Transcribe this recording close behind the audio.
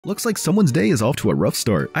Looks like someone's day is off to a rough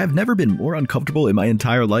start. I have never been more uncomfortable in my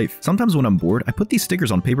entire life. Sometimes when I'm bored, I put these stickers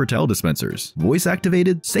on paper towel dispensers. Voice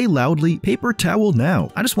activated, say loudly, paper towel now.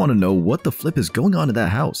 I just want to know what the flip is going on in that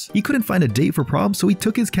house. He couldn't find a date for prom, so he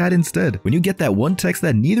took his cat instead. When you get that one text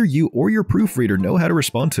that neither you or your proofreader know how to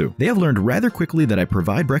respond to. They have learned rather quickly that I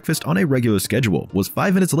provide breakfast on a regular schedule. Was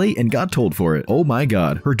 5 minutes late and got told for it. Oh my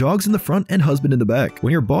god. Her dog's in the front and husband in the back.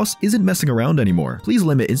 When your boss isn't messing around anymore, please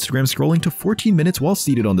limit Instagram scrolling to 14 minutes while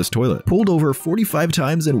seated on this toilet. Pulled over 45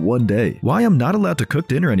 times in one day. Why I'm not allowed to cook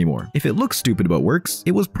dinner anymore. If it looks stupid but works,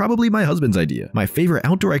 it was probably my husband's idea. My favorite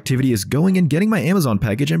outdoor activity is going and getting my Amazon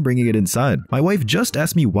package and bringing it inside. My wife just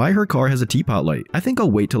asked me why her car has a teapot light. I think I'll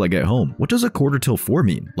wait till I get home. What does a quarter till 4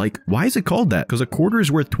 mean? Like, why is it called that? Because a quarter is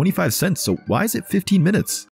worth 25 cents, so why is it 15 minutes?